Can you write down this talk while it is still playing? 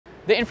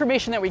The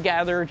information that we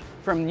gathered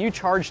from New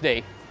Charge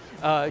Day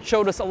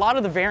showed us a lot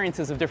of the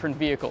variances of different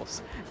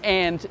vehicles.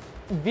 And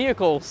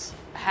vehicles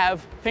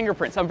have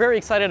fingerprints. I'm very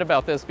excited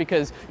about this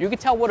because you can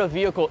tell what a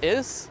vehicle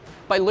is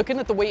by looking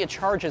at the way it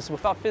charges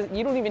without,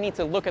 you don't even need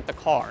to look at the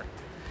car.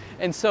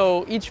 And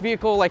so each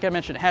vehicle, like I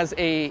mentioned, has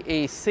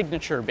a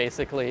signature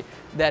basically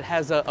that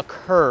has a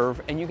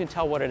curve, and you can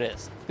tell what it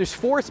is. There's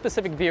 4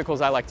 specific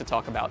vehicles I like to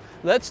talk about.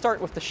 Let's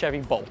start with the Chevy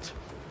Bolt.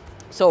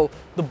 So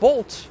the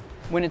Bolt,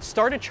 when it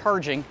started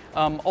charging,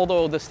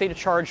 although the state of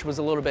charge was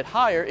a little bit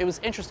higher, it was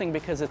interesting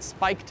because it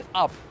spiked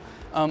up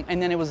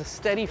and then it was a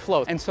steady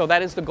flow. And so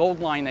that is the gold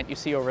line that you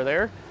see over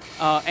there.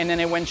 And then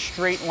it went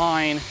straight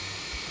line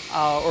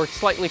or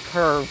slightly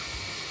curved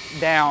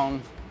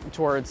down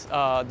towards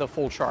the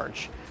full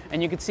charge.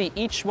 And you can see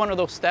each one of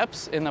those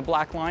steps in the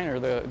black line or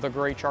the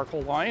gray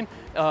charcoal line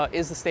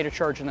is the state of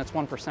charge, and that's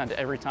 1%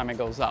 every time it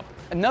goes up.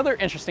 Another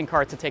interesting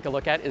car to take a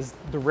look at is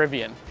the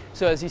Rivian.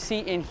 So as you see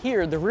in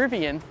here, the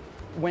Rivian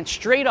went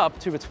straight up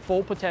to its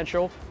full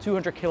potential,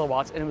 200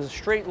 kilowatts, and it was a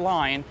straight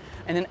line.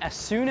 And then as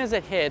soon as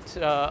it hit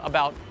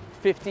about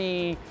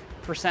 50%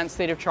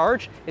 state of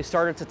charge, it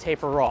started to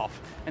taper off.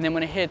 And then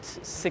when it hits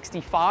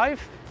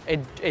 65,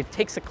 it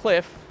takes a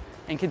cliff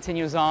and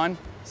continues on.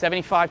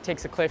 75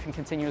 takes a cliff and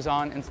continues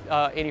on, and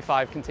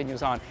 85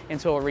 continues on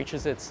until it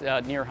reaches its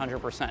near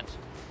 100%.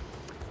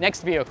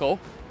 Next vehicle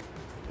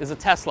is a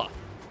Tesla.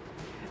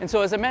 And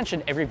so as I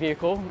mentioned, every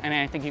vehicle, and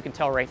I think you can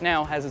tell right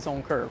now, has its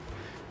own curve.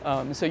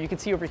 So you can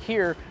see over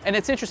here, and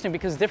it's interesting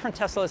because different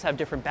Teslas have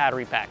different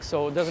battery packs.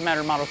 So it doesn't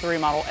matter Model 3,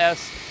 Model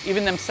S,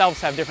 even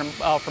themselves have different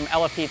from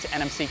LFP to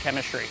NMC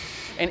chemistry.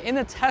 And in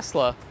the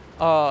Tesla,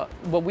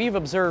 what we've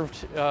observed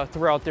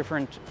throughout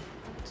different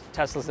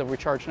Teslas that we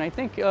charge, and I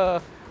think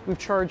we've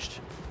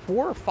charged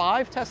 4 or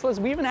 5 Teslas.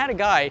 We even had a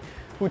guy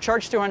who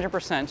charged to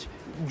 100%,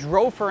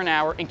 drove for an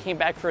hour, and came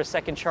back for a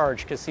second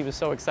charge because he was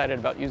so excited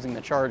about using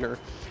the charger.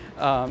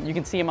 You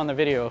can see him on the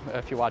video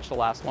if you watched the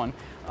last one.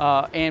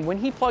 And when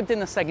he plugged in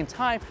the second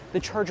time,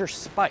 the charger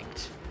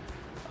spiked.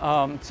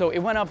 So it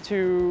went up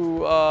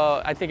to,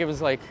 I think it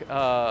was like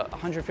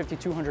 150,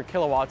 200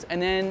 kilowatts,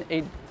 and then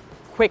it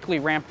quickly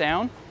ramped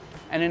down.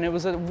 And then it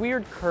was a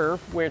weird curve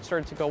where it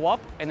started to go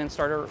up and then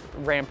started to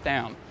ramp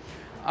down.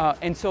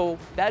 And so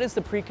that is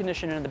the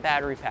precondition in the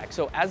battery pack.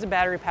 So as the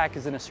battery pack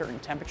is in a certain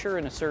temperature,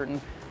 in a certain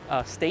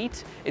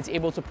state, it's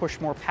able to push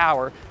more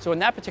power. So in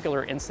that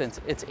particular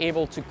instance, it's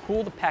able to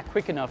cool the pack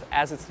quick enough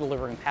as it's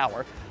delivering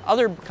power.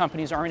 Other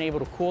companies aren't able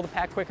to cool the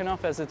pack quick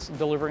enough as it's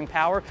delivering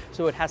power,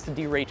 so it has to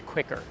derate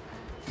quicker.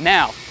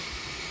 Now,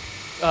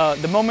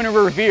 the moment of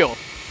reveal.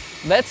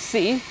 Let's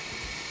see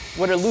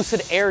what a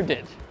Lucid Air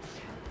did.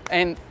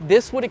 And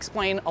this would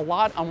explain a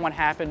lot on what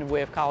happened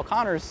with Kyle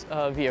Connor's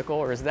vehicle,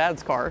 or his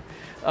dad's car,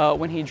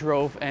 when he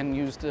drove and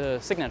used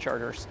Signet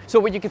chargers. So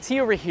what you can see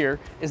over here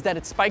is that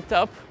it spiked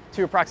up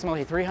to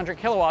approximately 300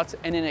 kilowatts,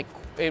 and then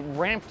it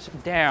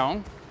ramped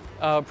down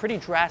pretty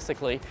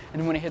drastically.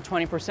 And when it hit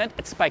 20%,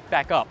 it spiked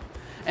back up.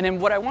 And then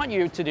what I want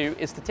you to do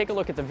is to take a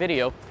look at the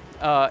video,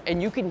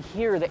 and you can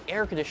hear the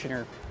air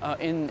conditioner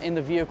in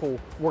the vehicle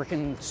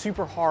working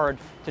super hard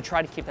to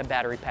try to keep that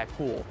battery pack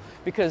cool.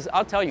 Because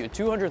I'll tell you,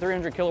 200,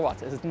 300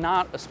 kilowatts is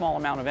not a small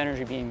amount of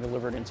energy being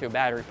delivered into a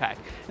battery pack.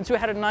 And so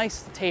it had a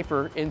nice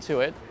taper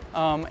into it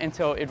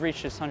until it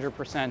reached its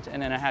 100%,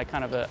 and then it had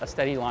kind of a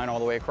steady line all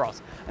the way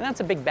across. And that's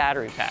a big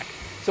battery pack.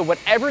 So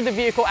whatever the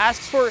vehicle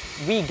asks for,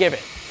 we give it.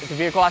 If the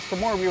vehicle asked for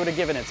more, we would have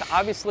given it. So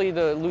obviously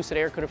the Lucid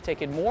Air could have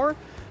taken more,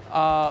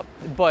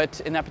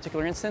 but in that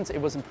particular instance, it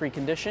wasn't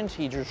preconditioned.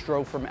 He just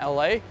drove from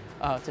LA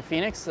to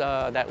Phoenix,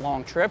 that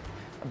long trip.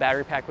 The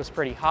battery pack was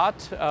pretty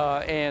hot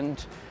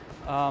and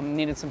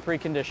needed some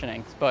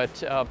preconditioning. But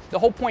the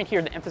whole point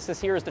here, the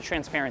emphasis here is the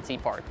transparency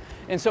part.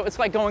 And so it's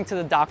like going to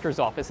the doctor's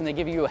office and they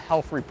give you a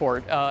health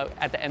report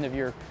at the end of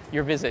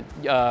your visit.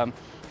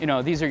 You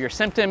know, these are your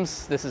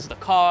symptoms, this is the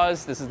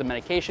cause, this is the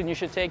medication you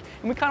should take.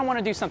 And we kind of want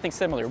to do something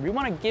similar. We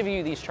want to give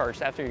you these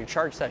charges after your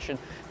charge session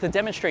to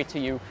demonstrate to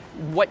you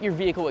what your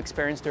vehicle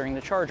experienced during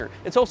the charger.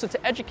 It's also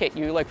to educate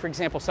you, like for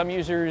example, some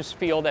users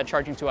feel that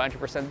charging to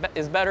 100%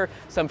 is better,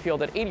 some feel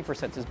that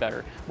 80% is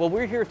better. What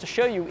we're here to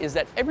show you is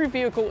that every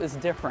vehicle is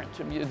different.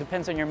 It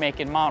depends on your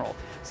make and model.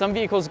 Some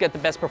vehicles get the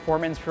best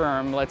performance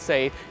from, let's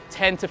say,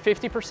 10 to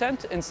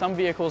 50%, and some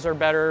vehicles are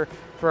better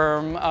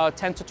from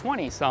 10 to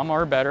 20. Some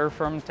are better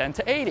from 10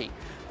 to 80.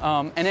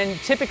 And then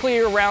typically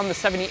around the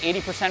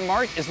 70–80%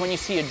 mark is when you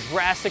see a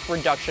drastic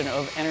reduction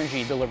of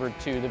energy delivered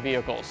to the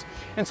vehicles.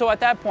 And so at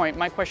that point,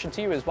 my question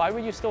to you is, why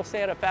would you still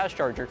stay at a fast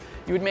charger?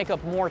 You would make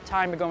up more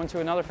time to go into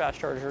another fast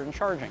charger and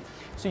charging.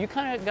 So you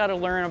kind of got to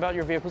learn about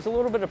your vehicles. A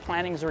little bit of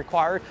planning is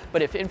required,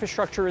 but if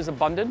infrastructure is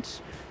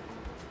abundant,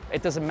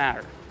 it doesn't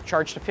matter.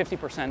 Charge to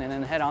 50% and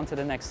then head on to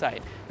the next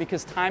site,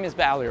 because time is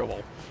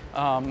valuable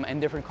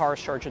and different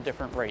cars charge at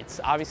different rates.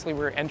 Obviously,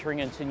 we're entering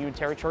into new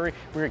territory.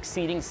 We're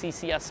exceeding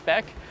CCS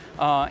spec,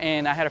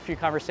 and I had a few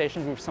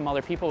conversations with some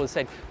other people who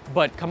said,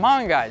 but come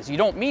on guys, you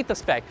don't meet the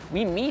spec.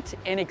 We meet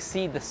and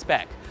exceed the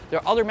spec. There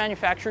are other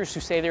manufacturers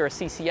who say they're a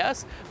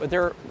CCS, but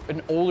they're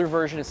an older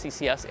version of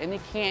CCS and they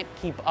can't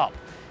keep up.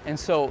 And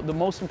so the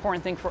most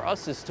important thing for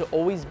us is to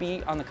always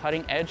be on the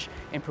cutting edge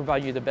and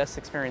provide you the best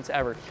experience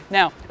ever.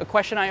 Now, a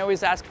question I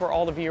always ask for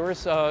all the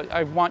viewers,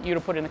 I want you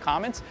to put in the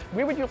comments,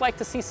 where would you like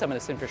to see some of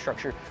this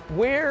infrastructure?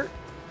 Where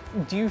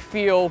do you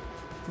feel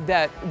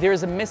that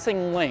there's a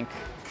missing link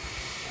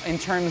in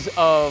terms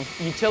of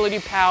utility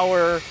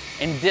power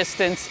and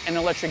distance and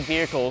electric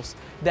vehicles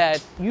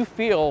that you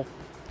feel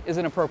is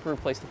an appropriate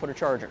place to put a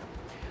charger?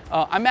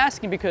 I'm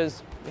asking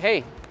because,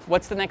 hey,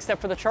 what's the next step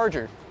for the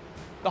charger?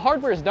 The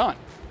hardware is done.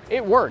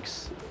 It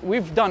works.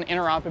 We've done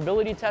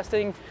interoperability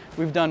testing,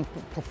 we've done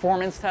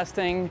performance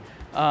testing,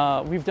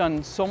 we've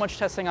done so much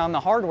testing on the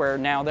hardware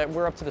now that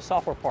we're up to the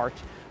software part,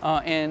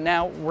 and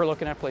now we're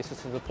looking at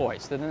places to deploy.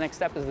 So the next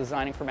step is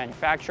designing for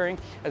manufacturing,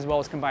 as well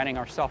as combining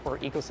our software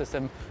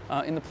ecosystem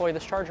and deploy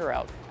this charger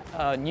out.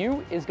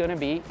 New is going to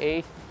be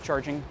a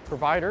charging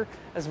provider,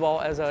 as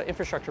well as an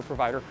infrastructure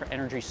provider for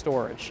energy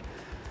storage.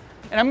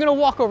 And I'm going to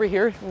walk over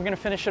here, we're going to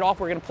finish it off,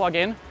 we're going to plug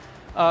in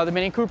the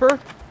Mini Cooper.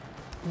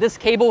 This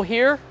cable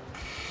here,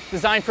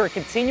 designed for a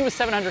continuous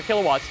 700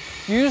 kilowatts,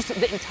 used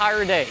the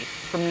entire day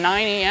from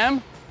 9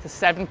 a.m. to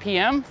 7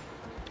 p.m.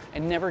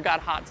 and never got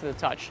hot to the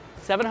touch.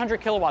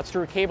 700 kilowatts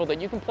through a cable that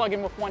you can plug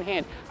in with one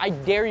hand. I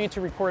dare you to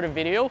record a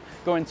video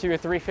going to a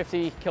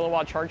 350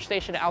 kilowatt charge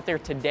station out there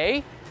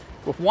today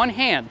with one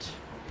hand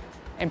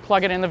and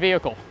plug it in the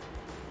vehicle.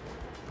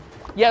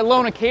 Yet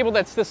alone a cable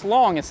that's this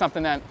long is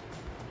something that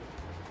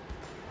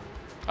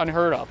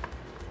unheard of.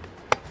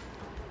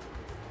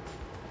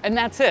 And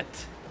that's it.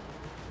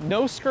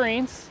 No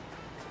screens.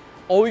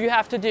 All you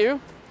have to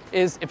do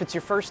is, if it's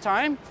your first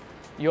time,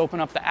 you open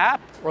up the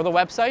app or the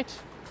website,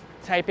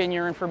 type in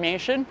your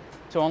information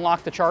to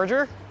unlock the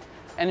charger,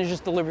 and it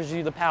just delivers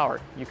you the power.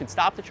 You can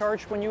stop the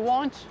charge when you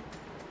want,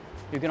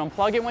 you can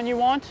unplug it when you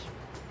want,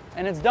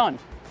 and it's done.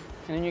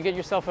 And then you get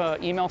yourself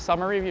an email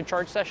summary of your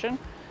charge session,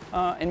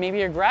 and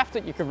maybe a graph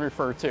that you can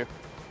refer to.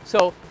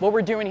 So what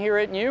we're doing here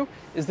at New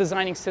is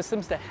designing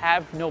systems that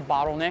have no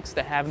bottlenecks,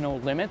 that have no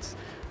limits,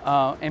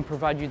 and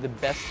provide you the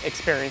best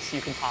experience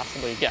you can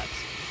possibly get.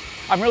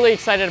 I'm really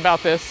excited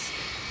about this.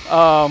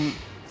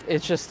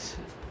 It's just,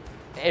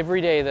 every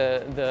day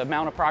the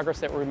amount of progress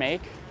that we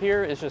make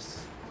here is just,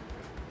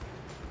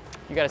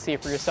 you gotta see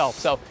it for yourself.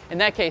 So in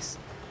that case,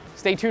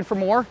 stay tuned for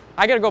more.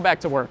 I gotta go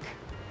back to work.